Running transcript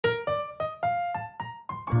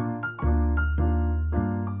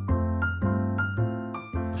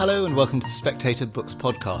Hello and welcome to the Spectator Books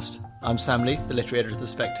Podcast. I'm Sam Leith, the literary editor of The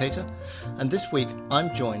Spectator, and this week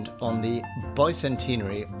I'm joined on the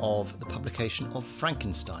bicentenary of the publication of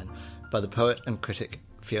Frankenstein by the poet and critic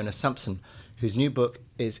Fiona Sampson, whose new book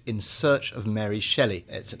is In Search of Mary Shelley.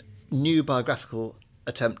 It's a new biographical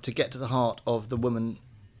attempt to get to the heart of the woman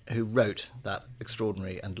who wrote that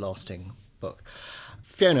extraordinary and lasting book.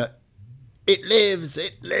 Fiona, it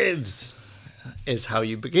lives, is how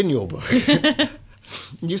you begin your book.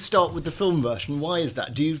 You start with the film version. Why is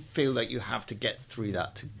that? Do you feel like you have to get through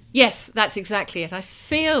that? Yes, that's exactly it. I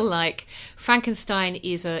feel like Frankenstein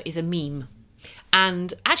is a meme.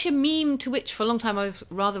 And actually a meme to which for a long time I was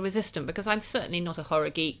rather resistant, because I'm certainly not a horror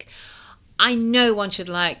geek. I know one should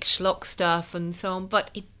like schlock stuff and so on,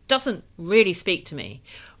 but it doesn't really speak to me.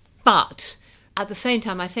 But at the same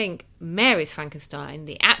time, I think Mary's Frankenstein,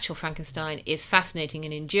 the actual Frankenstein, is fascinating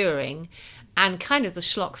and enduring, and kind of the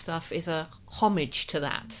schlock stuff is a homage to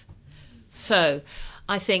that. So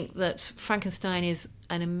I think that Frankenstein is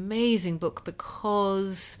an amazing book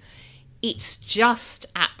because it's just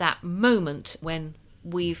at that moment when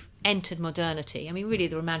we've entered modernity. I mean, really,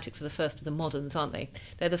 the Romantics are the first of the moderns, aren't they?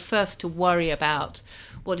 They're the first to worry about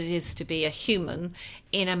what it is to be a human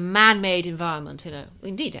in a man-made environment,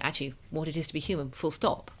 indeed, actually, what it is to be human, full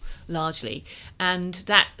stop, largely. And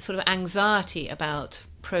that sort of anxiety about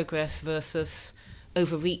progress versus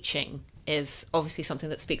overreaching is obviously something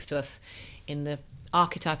that speaks to us in the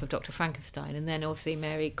archetype of Dr. Frankenstein. And then obviously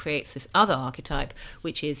Mary creates this other archetype,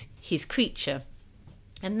 which is his creature.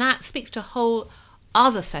 And that speaks to a whole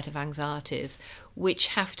other set of anxieties which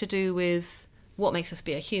have to do with what makes us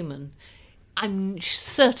be a human. I'm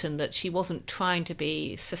certain that she wasn't trying to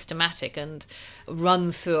be systematic and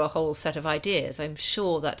run through a whole set of ideas. I'm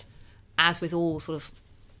sure that, as with all sort of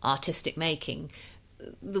artistic making,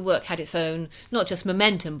 the work had its own, not just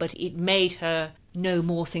momentum, but it made her know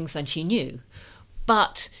more things than she knew.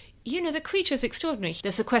 But, the creature is extraordinary.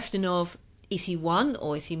 There's a question of, is he one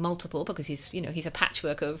or is he multiple? Because he's a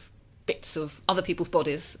patchwork of bits of other people's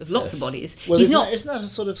bodies, of lots of bodies. Well, isn't that a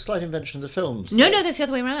sort of slight invention of the films? No, that's the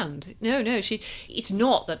other way around. No, it's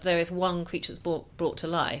not that there is one creature that's brought to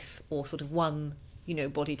life, or sort of one,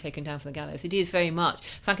 body taken down from the gallows. It is very much,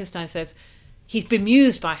 Frankenstein says, he's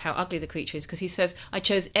bemused by how ugly the creature is, because he says, I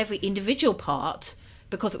chose every individual part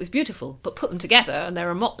because it was beautiful, but put them together and they're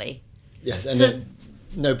a motley. Yes, and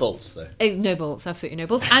no bolts, though. No bolts, absolutely no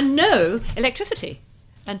bolts, and no electricity.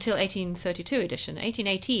 Until 1832 edition.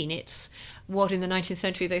 1818, it's what in the 19th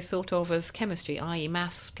century they thought of as chemistry, i.e.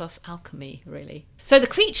 maths plus alchemy, really. So the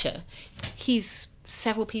creature, he's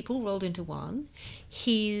several people rolled into one.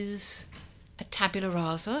 He's a tabula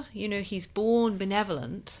rasa. He's born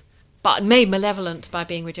benevolent, but made malevolent by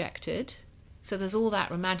being rejected. So there's all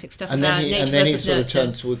that romantic stuff about nature versus nurture. And then he sort of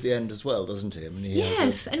turns towards the end as well, doesn't he? He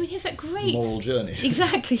has that great moral journey.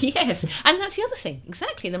 Exactly, yes. And that's the other thing,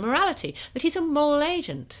 exactly, the morality, that he's a moral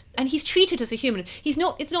agent. And he's treated as a human. It's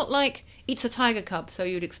not like it's a tiger cub, so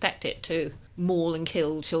you'd expect it to maul and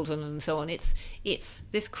kill children and so on. It's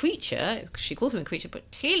this creature, she calls him a creature, but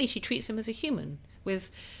clearly she treats him as a human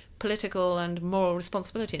with political and moral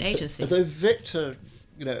responsibility and agency. Although Victor,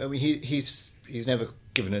 he's never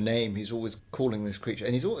given a name, he's always calling this creature,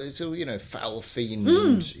 and he's always, foul fiend.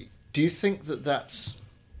 Do you think that's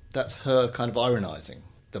her kind of ironising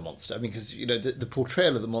the monster? I mean, because, the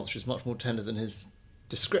portrayal of the monster is much more tender than his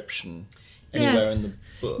description anywhere in the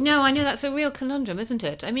book. No, I know, that's a real conundrum, isn't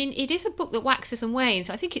it? I mean, it is a book that waxes and wanes.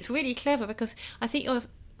 I think it's really clever because I think your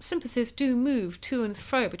sympathies do move to and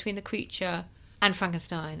fro between the creature and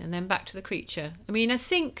Frankenstein, and then back to the creature. I mean, I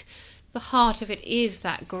think the heart of it is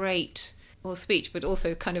that great speech, but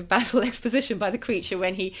also kind of basil exposition by the creature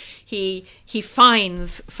when he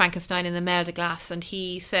finds Frankenstein in the mer de glace, and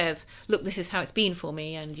he says, look, this is how it's been for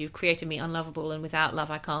me, and you've created me unlovable, and without love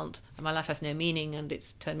I can't, and my life has no meaning, and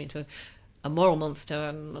it's turned me into a moral monster,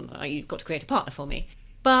 and you've got to create a partner for me.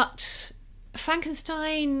 But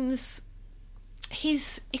Frankenstein's,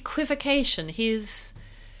 his equivocation,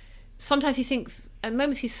 sometimes he thinks, at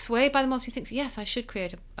moments he's swayed by the monster, he thinks, yes, I should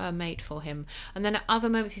create a mate for him. And then at other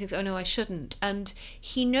moments he thinks, oh no, I shouldn't. And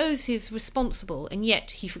he knows he's responsible, and yet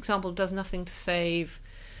he, for example, does nothing to save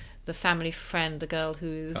the family friend, the girl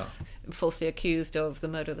who is falsely accused of the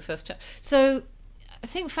murder of the first child. So I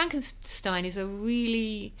think Frankenstein is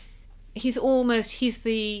he's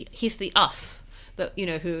the us that,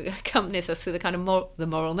 who accompanies us through the kind of the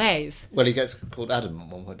moral maze. Well, he gets called Adam at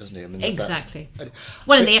one point, doesn't he? I mean, exactly. In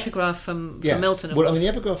the epigraph from Milton, of course. The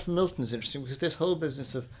epigraph from Milton is interesting because this whole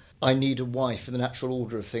business of I need a wife in the natural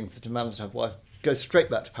order of things, that a man must have a wife goes straight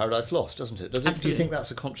back to Paradise Lost, doesn't it? Do you think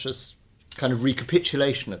that's a conscious kind of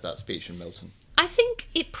recapitulation of that speech in Milton? I think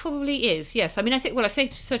it probably is, yes. I mean, I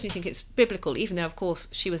certainly think it's biblical, even though, of course,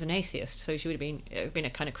 she was an atheist, so she would have been a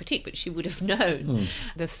kind of critique, but she would have known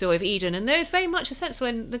the story of Eden. And there's very much a sense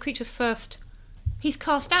when the creature's first... He's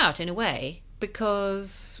cast out, in a way,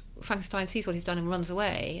 because Frankenstein sees what he's done and runs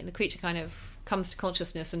away, and the creature kind of comes to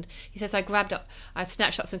consciousness, and he says, I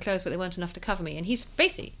snatched up some clothes, but they weren't enough to cover me. And he's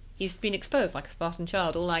been exposed like a Spartan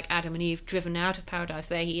child, all like Adam and Eve, driven out of paradise.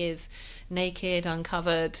 There he is, naked,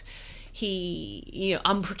 uncovered...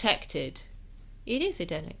 unprotected. It is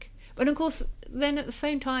Edenic. But of course, then at the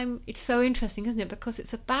same time, it's so interesting, isn't it? Because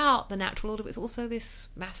it's about the natural order, but it's also this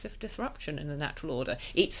massive disruption in the natural order.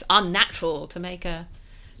 It's unnatural to make a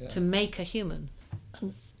human.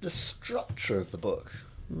 And the structure of the book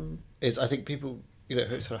is, I think people,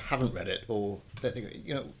 who sort of haven't read it or don't think,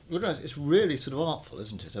 realize it's really sort of artful,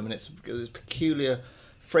 isn't it? I mean, it's this peculiar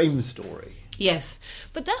frame story. Yes,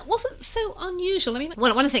 but that wasn't so unusual. I mean,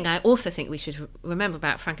 one thing I also think we should remember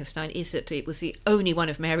about Frankenstein is that it was the only one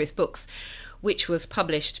of Mary's books which was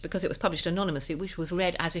published, because it was published anonymously, which was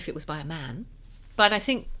read as if it was by a man. But I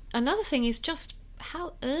think another thing is just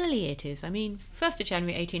how early it is. I mean, 1st of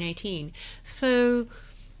January 1818, so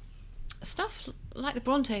stuff like the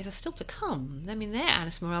Brontes are still to come. I mean, their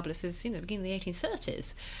Annus Mirabilis is, beginning of the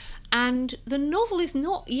 1830s. And the novel is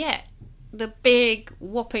not yet the big,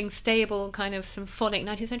 whopping, stable, kind of symphonic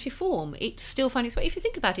 19th century form. It's still finding its way. If you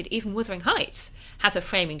think about it, even Wuthering Heights has a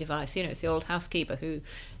framing device. It's the old housekeeper who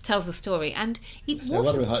tells the story. And it wasn't...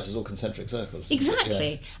 Wuthering Heights is all concentric circles.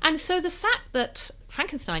 Exactly. Yeah. And so the fact that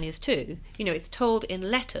Frankenstein is too, it's told in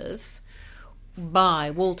letters by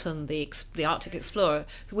Walton, the Arctic explorer,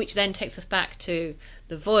 which then takes us back to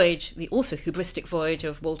the voyage, the also hubristic voyage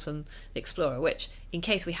of Walton the explorer, which, in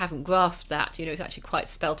case we haven't grasped that, it's actually quite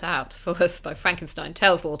spelt out for us by Frankenstein.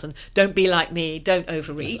 Tells Walton, don't be like me, don't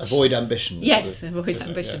overreach. Avoid ambition. Yes, avoid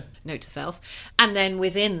ambition. Yeah. Note to self. And then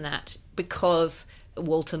within that, because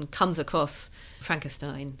Walton comes across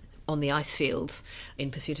Frankenstein on the ice fields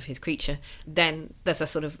in pursuit of his creature, then there's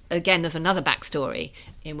there's another backstory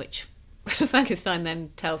in which Frankenstein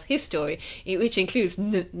then tells his story, which includes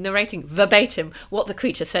narrating verbatim what the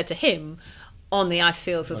creature said to him on the ice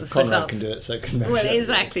fields of the Swiss Conrad Alps. Can do it, so can Mary. Well, Shelley.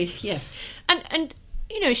 exactly, yes. And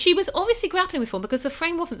she was obviously grappling with form because the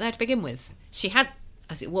frame wasn't there to begin with. She had,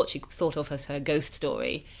 what she thought of as her ghost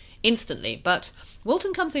story instantly, but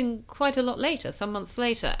Walton comes in quite a lot later, some months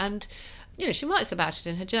later, and, she writes about it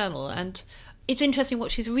in her journal, and it's interesting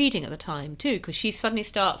what she's reading at the time, too, because she suddenly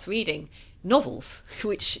starts reading novels,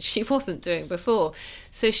 which she wasn't doing before.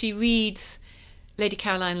 So she reads Lady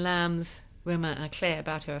Caroline Lamb's Roman à Clé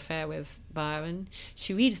about her affair with Byron.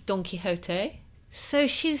 She reads Don Quixote. So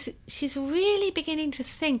she's really beginning to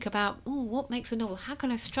think about, what makes a novel? How can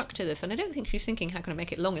I structure this? And I don't think she's thinking, how can I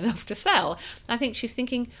make it long enough to sell? I think she's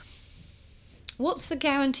thinking, what's the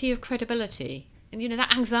guarantee of credibility? And,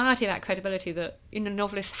 that anxiety about credibility that,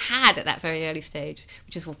 novelists had at that very early stage,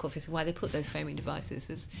 which is, of course, is why they put those framing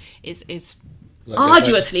devices, is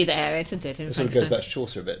arduously there, isn't it? It sort of goes back to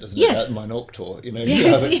Chaucer a bit, doesn't it? Yes. That Mine Auctor,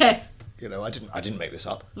 Yes. I didn't make this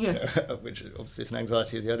up. Yes. Which obviously is an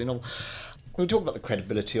anxiety of the early novel. We talk about the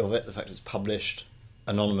credibility of it, the fact it's published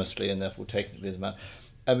anonymously and therefore technically as a man.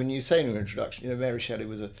 I mean, you say in your introduction, Mary Shelley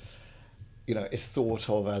was is thought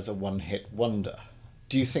of as a one-hit wonder.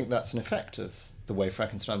 Do you think that's an effect of the way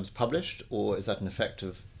Frankenstein was published, or is that an effect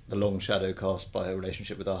of the long shadow cast by her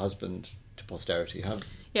relationship with her husband to posterity?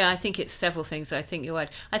 Yeah, I think it's several things. I think you're right.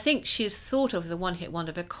 I think she's thought of as a one-hit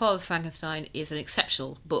wonder because Frankenstein is an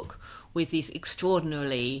exceptional book with these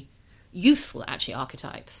extraordinarily useful, actually,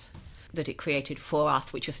 archetypes that it created for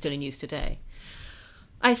us, which are still in use today.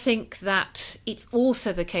 I think that it's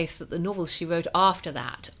also the case that the novels she wrote after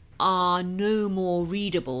that are no more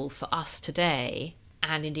readable for us today,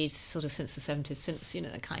 and indeed sort of since the 70s, since,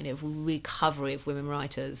 the kind of recovery of women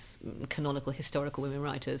writers, canonical historical women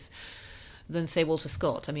writers, than, say, Walter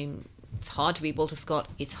Scott. I mean, it's hard to read Walter Scott,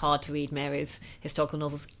 it's hard to read Mary's historical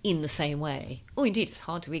novels in the same way. Or indeed, it's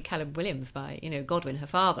hard to read Caleb Williams by, Godwin, her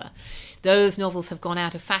father. Those novels have gone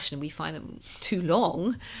out of fashion. We find them too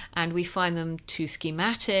long, and we find them too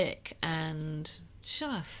schematic and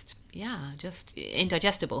just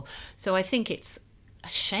indigestible. So I think it's a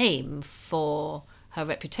shame for her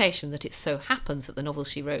reputation that it so happens that the novels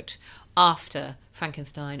she wrote after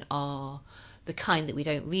Frankenstein are the kind that we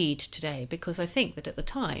don't read today, because I think that at the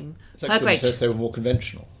time says they were more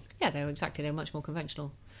conventional. Yeah, they were much more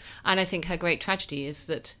conventional. And I think her great tragedy is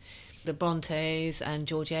that the Brontes and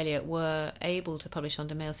George Eliot were able to publish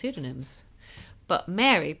under male pseudonyms. But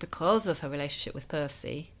Mary, because of her relationship with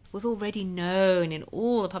Percy, was already known in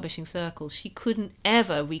all the publishing circles. She couldn't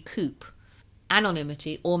ever recoup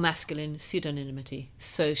anonymity or masculine pseudonymity,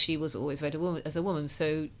 so she was always read as a woman.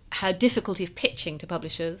 So her difficulty of pitching to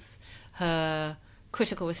publishers, her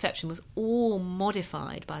critical reception was all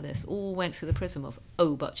modified by this, all went through the prism of,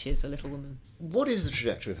 oh, but she is a little woman. What is the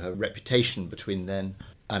trajectory of her reputation between then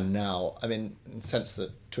and now? I mean, in the sense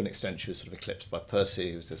that, to an extent, she was sort of eclipsed by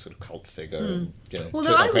Percy, who was this sort of cult figure, and took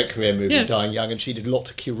that great career move of dying young, and she did a lot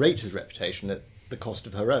to curate his reputation at the cost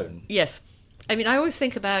of her own. Yes. I mean, I always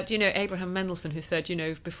think about, Abraham Mendelssohn, who said,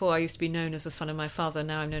 before I used to be known as the son of my father,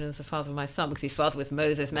 now I'm known as the father of my son, because his father was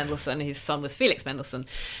Moses Mendelssohn, and his son was Felix Mendelssohn.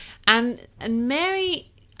 And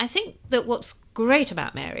Mary, I think that what's great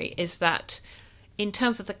about Mary is that in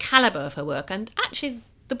terms of the calibre of her work, and actually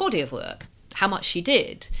the body of work, how much she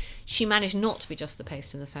did, she managed not to be just the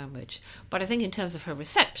paste in the sandwich. But I think in terms of her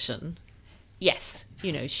reception, yes,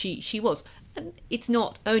 she was. And it's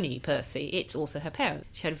not only Percy, it's also her parents.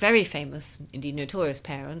 She had very famous, indeed notorious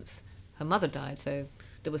parents. Her mother died, so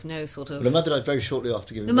there was no sort of... Well, her mother died very shortly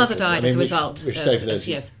after giving birth. The mother died as a result. Which say for those,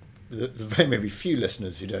 yes. The very maybe few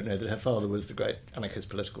listeners who don't know that her father was the great anarchist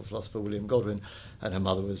political philosopher William Godwin, and her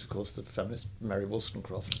mother was, of course, the feminist Mary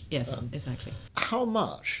Wollstonecraft. Yes, exactly. How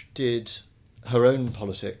much did her own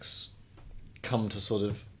politics come to sort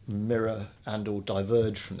of mirror and or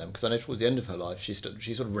diverge from them? Because I know towards the end of her life she sort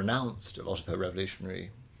of renounced a lot of her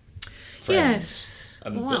revolutionary friends. Yes.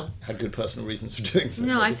 And had good personal reasons for doing so.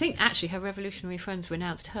 No, I think actually her revolutionary friends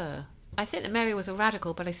renounced her. I think that Mary was a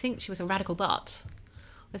radical, but I think she was a radical butt.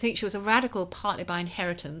 I think she was a radical partly by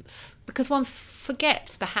inheritance, because one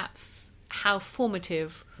forgets perhaps how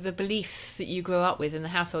formative the beliefs that you grow up with in the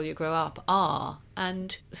household you grow up are.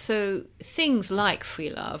 And so things like free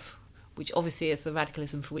love, which obviously is the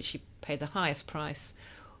radicalism for which she paid the highest price,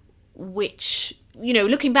 which,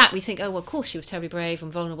 looking back, we think, oh, well, of course she was terribly brave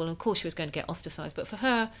and vulnerable, and of course she was going to get ostracised. But for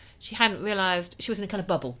her, she hadn't realised she was in a kind of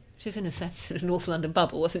bubble. She was, in a sense, in a North London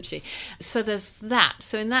bubble, wasn't she? So there's that.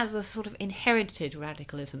 So in that, there's a sort of inherited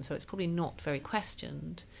radicalism, so it's probably not very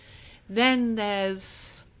questioned. Then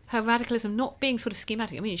there's her radicalism not being sort of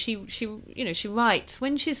schematic. I mean, she writes,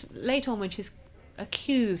 when she's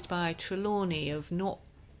accused by Trelawney of not...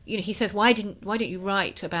 he says, why don't you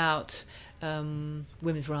write about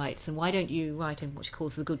women's rights, and why don't you write in what she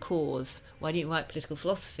calls the good cause? Why don't you write political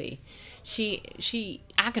philosophy? She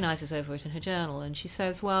agonises over it in her journal, and she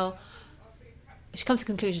says, well, she comes to the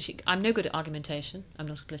conclusion, I'm no good at argumentation, I'm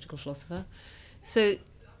not a political philosopher. So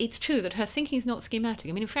it's true that her thinking is not schematic.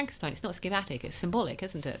 I mean, in Frankenstein, it's not schematic, it's symbolic,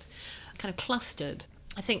 isn't it? Kind of clustered.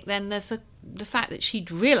 I think then there's the fact that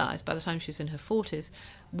she'd realised by the time she was in her 40s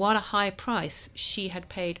what a high price she had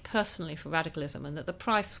paid personally for radicalism, and that the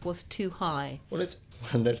price was too high. Well, it's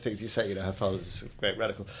one of the things you say, her father was a great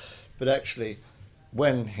radical, but actually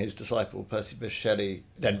when his disciple, Percy Bysshe Shelley,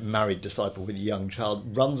 then married disciple with a young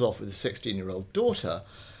child, runs off with a 16-year-old daughter,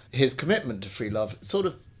 his commitment to free love sort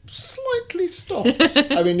of slightly stops.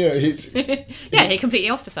 I mean, he completely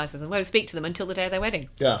ostracises them, won't speak to them until the day of their wedding.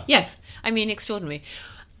 Yeah. Yes, I mean, extraordinary.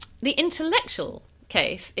 The intellectual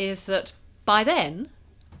case is that by then,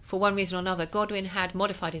 for one reason or another, Godwin had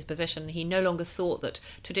modified his position. He no longer thought that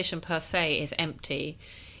tradition per se is empty.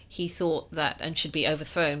 He thought that, and should be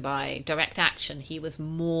overthrown by direct action, he was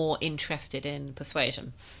more interested in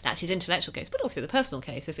persuasion. That's his intellectual case. But obviously the personal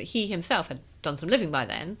case is that he himself had done some living by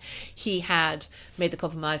then. He had made the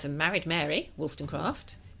compromise and married Mary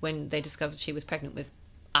Wollstonecraft when they discovered she was pregnant with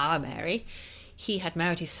our Mary. He had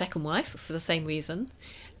married his second wife for the same reason.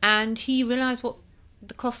 And he realised what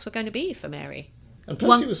the costs were going to be for Mary. And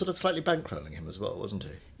Percy was sort of slightly bankrolling him as well, wasn't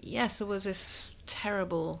he? Yes, there was this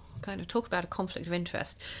terrible kind of talk about a conflict of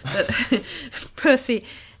interest that Percy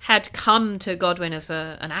had come to Godwin as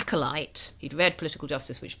an acolyte. He'd read Political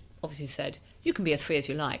Justice, which obviously said you can be as free as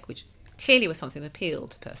you like, which clearly was something that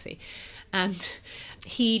appealed to Percy. And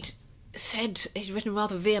he'd written a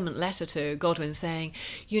rather vehement letter to Godwin saying,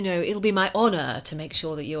 it'll be my honour to make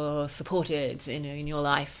sure that you're supported in your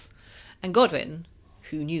life. And Godwin,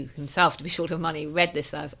 who knew himself to be short of money, read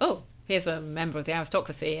this as, oh, here's a member of the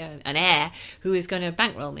aristocracy, an heir, who is going to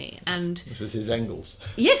bankroll me. And this was his Engels.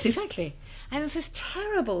 Yes, exactly. And there was this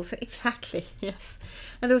terrible... Exactly, yes.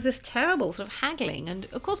 And there was this terrible sort of haggling. And,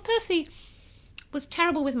 of course, Percy was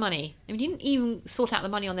terrible with money. I mean, he didn't even sort out the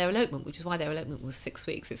money on their elopement, which is why their elopement was 6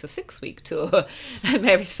 weeks. It's a 6-week tour.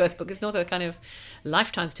 Mary's first book. It's not a kind of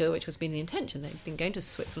lifetime's tour, which was been the intention. They'd been going to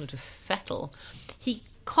Switzerland to settle. He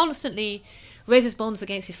constantly raises bonds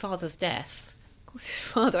against his father's death. Of course, his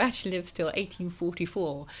father actually lives till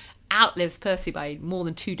 1844, outlives Percy by more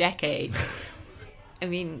than 2 decades. I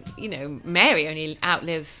mean, Mary only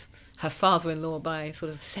outlives her father-in-law by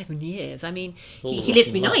sort of 7 years. I mean, he lives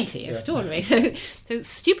to be 90, extraordinary. So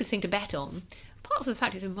stupid thing to bet on. Apart from the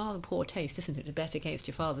fact it's in rather poor taste, isn't it, to bet against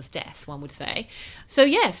your father's death, one would say. So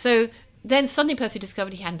then suddenly Percy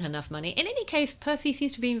discovered he hadn't enough money. In any case, Percy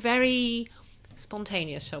seems to have been very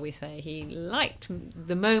spontaneous, shall we say. He liked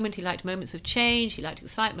the moment, he liked moments of change, he liked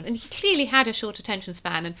excitement, and he clearly had a short attention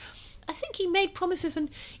span. And I think he made promises and,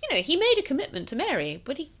 he made a commitment to Mary,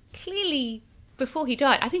 but he clearly, before he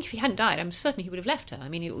died, I think if he hadn't died, I'm certain he would have left her. I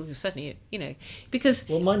mean, it was certainly, because...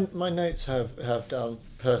 Well, my notes have down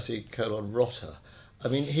Percy : Rotter. I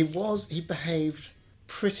mean, he behaved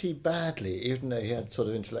pretty badly, even though he had sort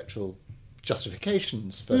of intellectual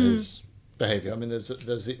justifications for his behaviour. I mean,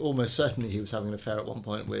 there's almost certainly he was having an affair at one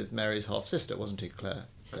point with Mary's half-sister, wasn't he, Claire?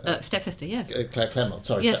 Stepsister, yes. Claire Claremont,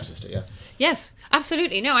 sorry, yes. Stepsister, yeah. Yes,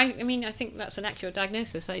 absolutely. No, I mean, I think that's an accurate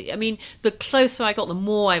diagnosis. I mean, the closer I got, the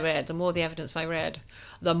more I read, the more the evidence I read,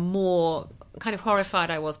 the more kind of horrified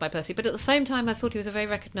I was by Percy. But at the same time, I thought he was a very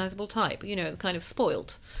recognisable type, kind of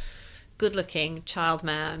spoilt, good-looking child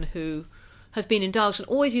man who has been indulged and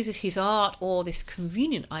always uses his art or this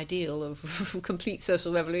convenient ideal of complete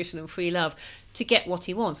social revolution and free love to get what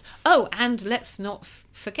he wants. Oh, and let's not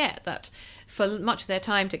forget that for much of their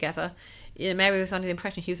time together, Mary was under the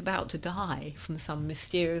impression he was about to die from some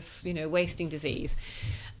mysterious, wasting disease.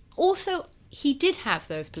 Also, he did have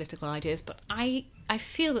those political ideas, but I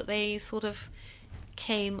feel that they sort of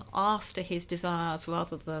came after his desires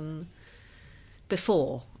rather than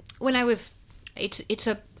before. When I was...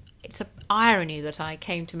 It's an irony that I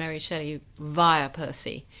came to Mary Shelley via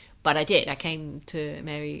Percy, but I did. I came to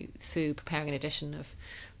Mary through preparing an edition of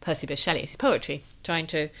Percy by Shelley's poetry, trying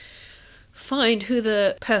to find who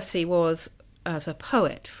the Percy was as a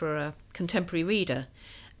poet for a contemporary reader.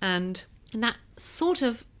 And that sort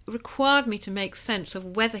of required me to make sense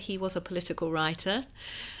of whether he was a political writer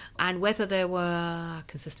and whether there were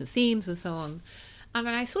consistent themes and so on. And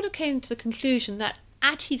I sort of came to the conclusion that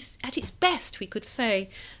at its best, we could say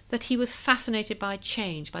that he was fascinated by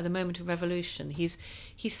change, by the moment of revolution. He's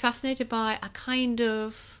fascinated by a kind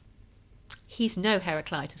of... He's no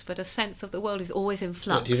Heraclitus, but a sense of the world is always in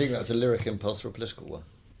flux. But do you think that's a lyric impulse or a political one?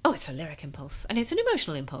 Oh, it's a lyric impulse, and it's an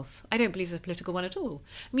emotional impulse. I don't believe it's a political one at all.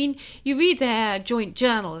 I mean, you read their joint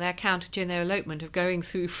journal, their account during their elopement of going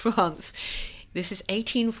through France. This is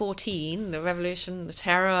 1814, the revolution, the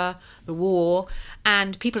terror, the war,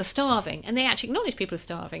 and people are starving. And they actually acknowledge people are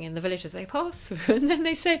starving in the villages they pass through. And then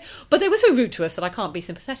they say, but they were so rude to us that I can't be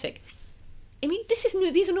sympathetic. I mean,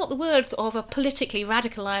 these are not the words of a politically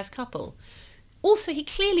radicalised couple. Also, he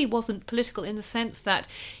clearly wasn't political in the sense that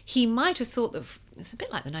he might have thought that... It's a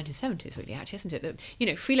bit like the 1970s, really, actually, isn't it?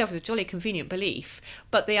 That, free love is a jolly convenient belief,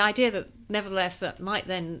 but the idea that, nevertheless, that might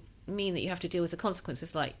then mean that you have to deal with the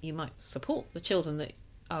consequences, like you might support the children that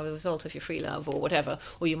are a result of your free love or whatever,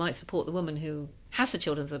 or you might support the woman who has the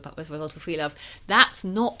children as a result of free love. That's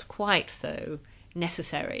not quite so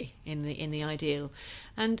necessary in the ideal.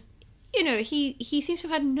 And, he seems to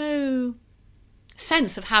have had no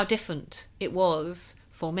sense of how different it was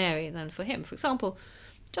for Mary than for him. For example,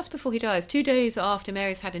 just before he dies, 2 days after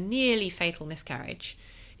Mary's had a nearly fatal miscarriage,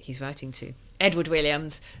 he's writing to Edward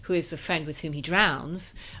Williams, who is the friend with whom he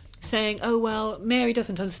drowns, saying, oh, well, Mary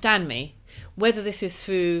doesn't understand me, whether this is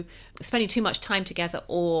through spending too much time together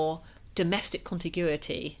or domestic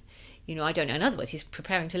contiguity. I don't know. In other words, he's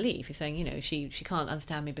preparing to leave. He's saying, she can't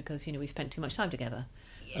understand me because, we spent too much time together.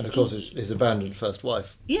 And of course, his abandoned first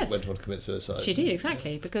wife went on to commit suicide. She did,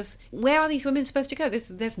 exactly, because where are these women supposed to go?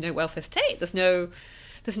 There's no welfare state, there's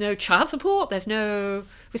no child support, there's no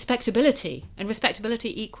respectability, and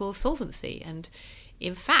respectability equals solvency. And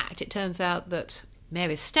in fact, it turns out that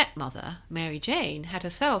Mary's stepmother, Mary Jane, had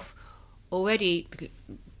herself already...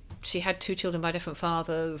 She had 2 children by different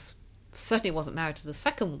fathers, certainly wasn't married to the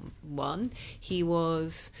second one. He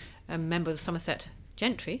was a member of the Somerset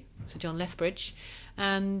gentry, Sir John Lethbridge,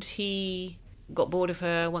 and he got bored of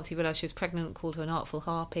her once he realised she was pregnant, called her an artful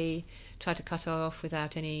harpy, tried to cut her off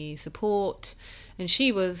without any support, and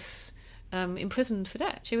she was imprisoned for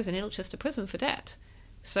debt. She was in Ilchester prison for debt.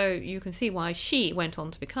 So you can see why she went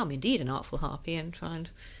on to become indeed an artful harpy and try and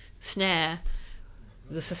snare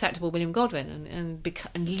the susceptible William Godwin and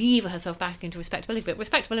lever herself back into respectability. But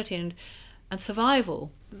respectability and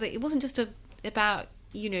survival, it wasn't just about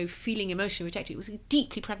feeling emotionally rejected. It was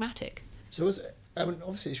deeply pragmatic. So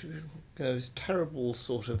obviously those terrible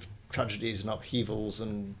sort of tragedies and upheavals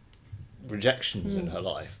and rejections in her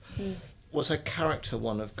life. Was her character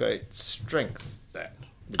one of great strength then?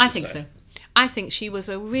 I think so. I think she was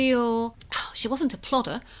she wasn't a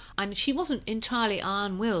plodder, and she wasn't entirely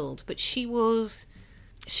iron-willed, but she was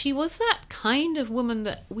she was that kind of woman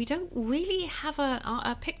that we don't really have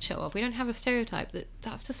a picture of. We don't have a stereotype.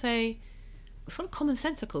 That's to say, sort of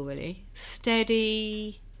commonsensical, really.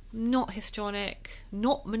 Steady, not histrionic,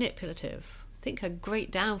 not manipulative. I think her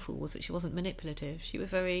great downfall was that she wasn't manipulative. She was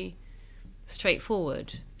very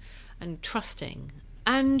straightforward and trusting.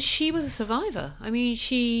 And she was a survivor. I mean,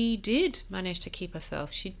 she did manage to keep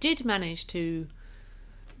herself. She did manage to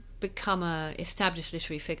become a established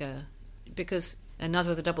literary figure, because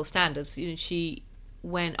another of the double standards, she,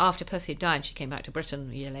 when after Percy had died, she came back to Britain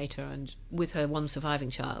a year later and with her one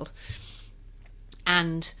surviving child.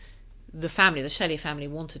 And the family, the Shelley family,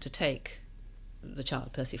 wanted to take the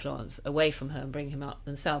child, Percy Florence, away from her and bring him up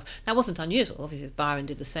themselves. That wasn't unusual. Obviously, Byron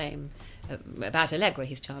did the same about Allegra,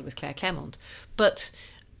 his child, with Claire Clement. But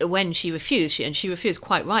when she refused, she refused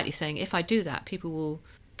quite rightly, saying, if I do that, people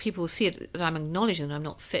will see it, that I'm acknowledging that I'm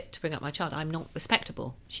not fit to bring up my child. I'm not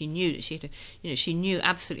respectable. She knew that she knew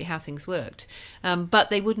absolutely how things worked. But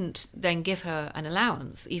they wouldn't then give her an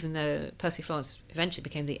allowance, even though Percy Florence eventually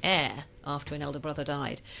became the heir after an elder brother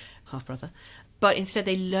died, half-brother. But instead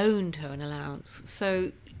they loaned her an allowance.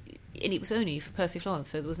 So, and it was only for Percy Florence,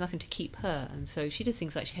 so there was nothing to keep her. And so she did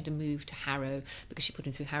things like she had to move to Harrow because she put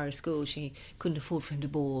him through Harrow School. She couldn't afford for him to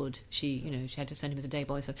board. She had to send him as a day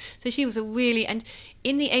boy. So she was a really... And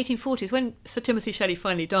in the 1840s, when Sir Timothy Shelley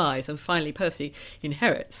finally dies and finally Percy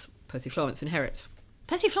Florence inherits,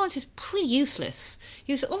 Percy Florence is pretty useless.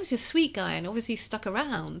 He's obviously a sweet guy and obviously stuck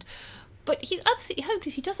around, but he's absolutely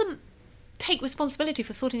hopeless. He doesn't take responsibility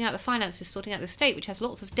for sorting out the finances, sorting out the estate, which has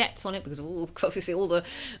lots of debts on it because of all Percy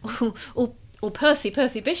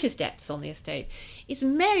Bysshe's debts on the estate. It's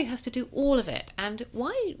Mary who has to do all of it. And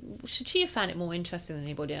why should she have found it more interesting than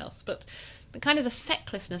anybody else? But the kind of the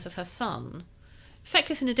fecklessness of her son,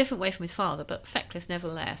 feckless in a different way from his father, but feckless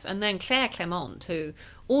nevertheless. And then Claire Clement, who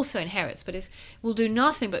also inherits, but will do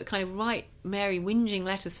nothing but kind of write Mary whinging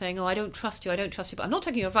letters saying, I don't trust you, but I'm not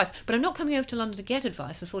taking your advice, but I'm not coming over to London to get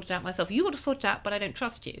advice and sort it out myself. You got to sort it out, but I don't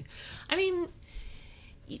trust you. I mean,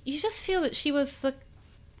 you just feel that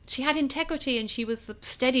she had integrity and she was the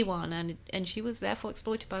steady one, and she was therefore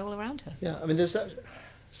exploited by all around her. Yeah, I mean, there's that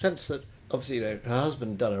sense that obviously, her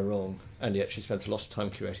husband done her wrong, and yet she spends a lot of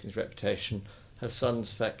time curating his reputation. Her son's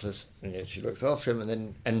feckless, and yet she looks after him and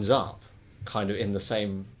then ends up kind of in the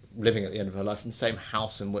same, living at the end of her life in the same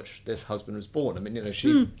house in which this husband was born. I mean,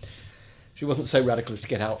 she wasn't so radical as to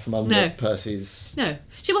get out from under Percy's... No,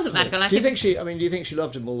 she wasn't radical. Do you think she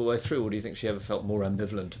loved him all the way through, or do you think she ever felt more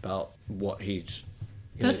ambivalent about what his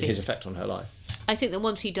effect on her life? I think that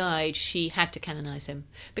once he died, she had to canonise him,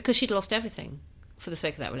 because she'd lost everything for the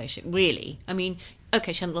sake of that relationship, really. I mean,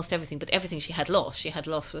 okay, she hadn't lost everything, but everything she had lost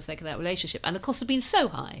for the sake of that relationship. And the cost had been so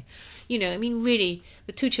high. I mean, really,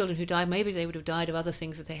 the two children who died, maybe they would have died of other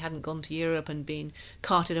things if they hadn't gone to Europe and been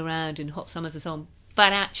carted around in hot summers and so on.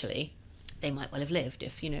 But actually, they might well have lived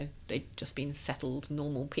if, they'd just been settled,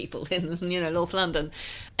 normal people in, North London.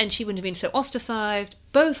 And she wouldn't have been so ostracised,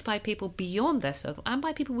 both by people beyond their circle and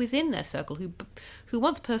by people within their circle who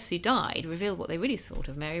once Percy died, revealed what they really thought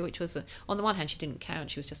of Mary, which was, on the one hand, she didn't count,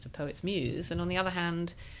 she was just a poet's muse, and on the other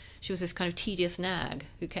hand, she was this kind of tedious nag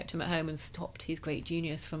who kept him at home and stopped his great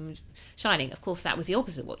genius from shining. Of course, that was the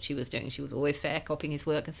opposite of what she was doing. She was always fair, copying his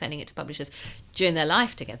work and sending it to publishers during their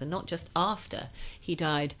life together, not just after he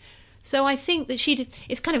died. So I think that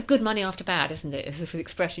it's kind of good money after bad, isn't it, as the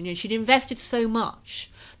expression. She'd invested so much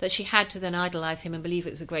that she had to then idolise him and believe it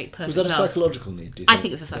was a great perfect love. Was that a psychological need, do you think? I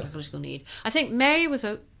think it was a psychological need. I think Mary was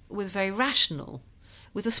very rational,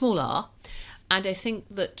 with a small r, and I think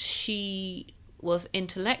that she was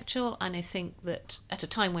intellectual, and I think that at a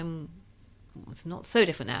time when, it's not so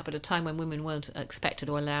different now, but a time when women weren't expected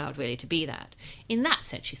or allowed really to be that, in that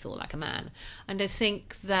sense she thought like a man. And I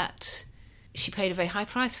think that she paid a very high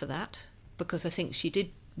price for that, because I think she did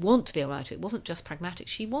want to be a writer. It wasn't just pragmatic.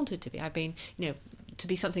 She wanted to be. To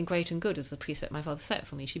be something great and good, as the precept my father set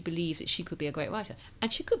for me. She believed that she could be a great writer.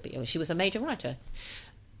 And she could be. She was a major writer.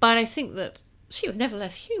 But I think that she was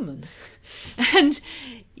nevertheless human. And,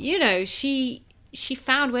 she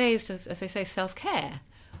found ways of, as they say, self-care.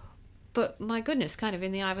 But, my goodness, kind of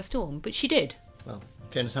in the eye of a storm. But she did. Well,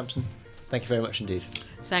 Fiona Sampson, thank you very much indeed.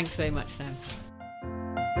 Thanks very much, Sam.